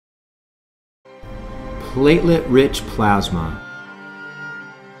platelet-rich plasma.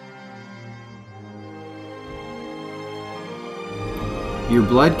 Your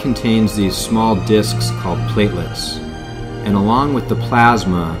blood contains these small discs called platelets, and along with the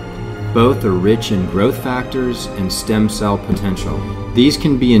plasma, both are rich in growth factors and stem cell potential. These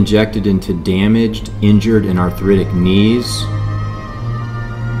can be injected into damaged, injured, and arthritic knees,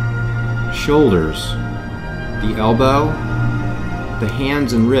 shoulders, the elbow, the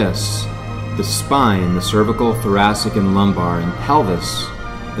hands and wrists, the spine, the cervical, thoracic, and lumbar, and pelvis,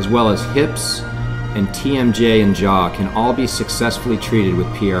 as well as hips and TMJ and jaw can all be successfully treated with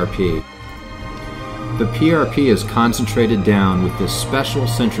PRP. The PRP is concentrated down with this special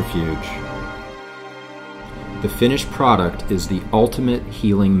centrifuge. The finished product is the ultimate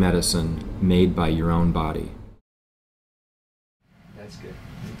healing medicine made by your own body. That's good.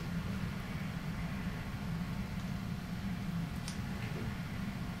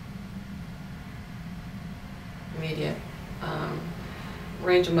 Immediate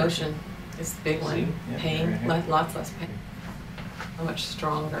range of motion is the big one. Yeah, Pain, lots less pain. Much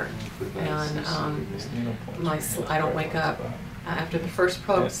stronger, and I don't wake up. After the first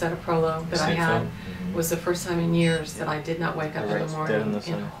set of prolo that I had was the first time in years that I did not wake up in the morning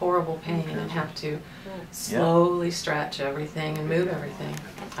in horrible pain and have to slowly stretch everything and move everything.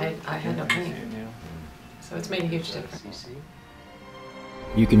 I had no pain, so it's made a huge difference.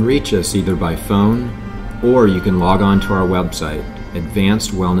 You can reach us either by phone or you can log on to our website,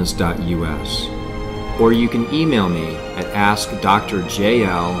 advancedwellness.us. Or you can email me at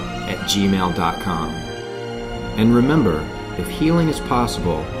askdrjl@gmail.com. And remember, if healing is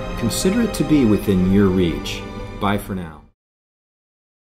possible, consider it to be within your reach. Bye for now.